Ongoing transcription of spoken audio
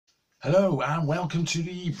Hello and welcome to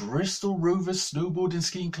the Bristol Rovers Snowboard and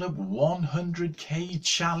Skiing Club 100k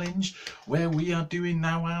challenge, where we are doing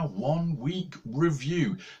now our 1 week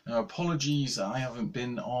review. Now apologies, I haven't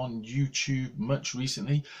been on YouTube much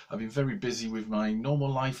recently. I've been very busy with my normal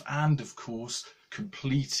life and of course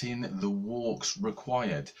completing the walks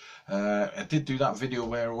required. I did do that video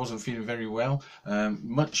where I wasn't feeling very well,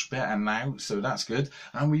 much better now, so that's good.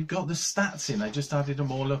 And we've got the stats in. I just added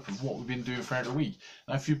them all up of what we've been doing throughout the week.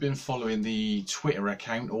 Now if you've been following the Twitter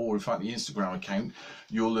account, or in fact the Instagram account,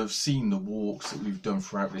 you'll have seen the walks that we've done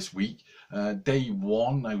throughout this week. Day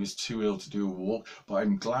one I was too ill to do a walk, but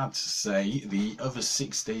I'm glad to say the other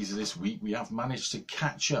 6 days of this week we have managed to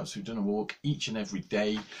catch up. So we've done a walk each and every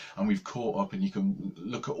day and we've caught up, and you can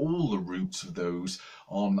look at all the routes of those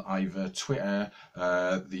on either Twitter,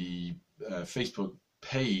 the Facebook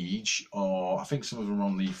page, or I think some of them are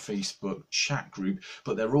on the Facebook chat group,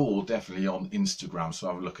 but they're all definitely on Instagram, so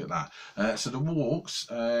have a look at that. So the walks,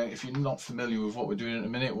 if you're not familiar with what we're doing in a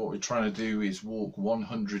minute, what we're trying to do is walk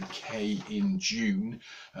 100k in June,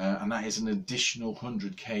 and that is an additional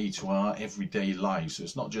 100k to our everyday life. So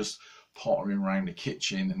it's not just pottering around the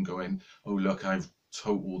kitchen and going, oh look, I've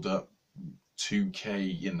totaled up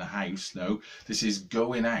 2k in the house. No, this is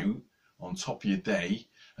going out on top of your day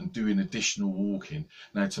and doing additional walking.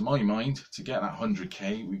 Now to my mind, to get that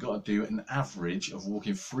 100k we've got to do an average of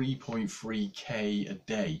walking 3.3k a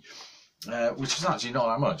day, which is actually not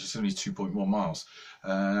that much. It's only 2.1 miles,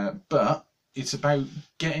 but it's about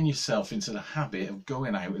getting yourself into the habit of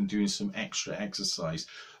going out and doing some extra exercise.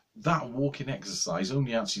 That walking exercise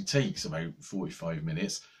only actually takes about 45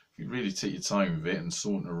 minutes. If you really take your time with it and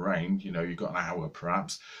saunter around, you know, you've got an hour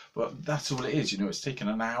perhaps, but that's all it is. You know, it's taking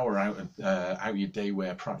an hour out of your day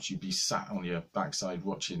where perhaps you'd be sat on your backside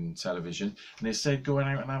watching television, and instead going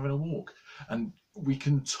out and having a walk. And we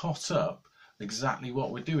can tot up exactly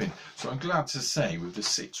what we're doing. So I'm glad to say, with the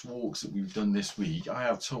 6 walks that we've done this week, I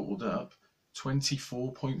have totaled up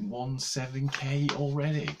 24.17k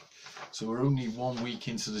already. So we're only 1 week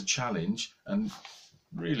into the challenge, and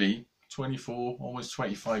really 24, almost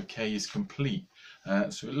 25k is complete.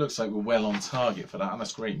 So it looks like we're well on target for that, and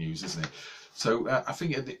that's great news, isn't it? So I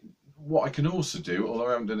think what I can also do, although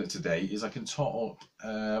I haven't done it today, is I can tot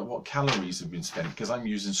up what calories have been spent, because I'm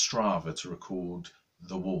using Strava to record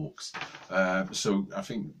the walks. So I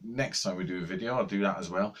think next time we do a video I'll do that as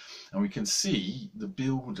well, and we can see the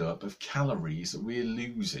build up of calories that we're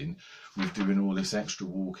losing with doing all this extra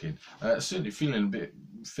walking. Certainly feeling a bit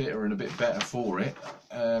fitter and a bit better for it.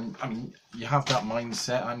 I mean, you have that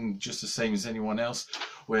mindset. I'm just the same as anyone else,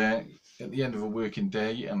 where at the end of a working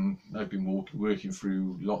day, and I've been working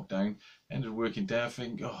through lockdown, end of the working day I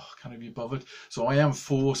think, oh, can't I be bothered? So I am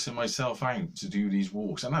forcing myself out to do these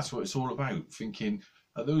walks, and that's what it's all about. Thinking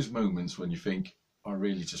at those moments when you think, I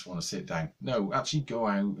really just want to sit down. No, actually go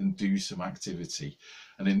out and do some activity.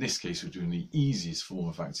 And in this case, we're doing the easiest form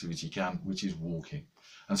of activity you can, which is walking.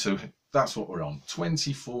 And so that's what we're on.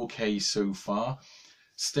 24k so far.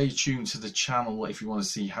 Stay tuned to the channel if you want to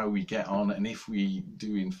see how we get on, and if we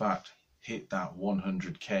do in fact hit that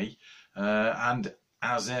 100k. And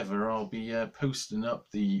as ever, I'll be posting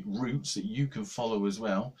up the routes that you can follow as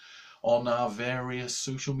well on our various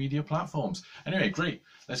social media platforms. Anyway, great.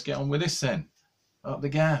 Let's get on with this then. Up the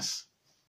gas.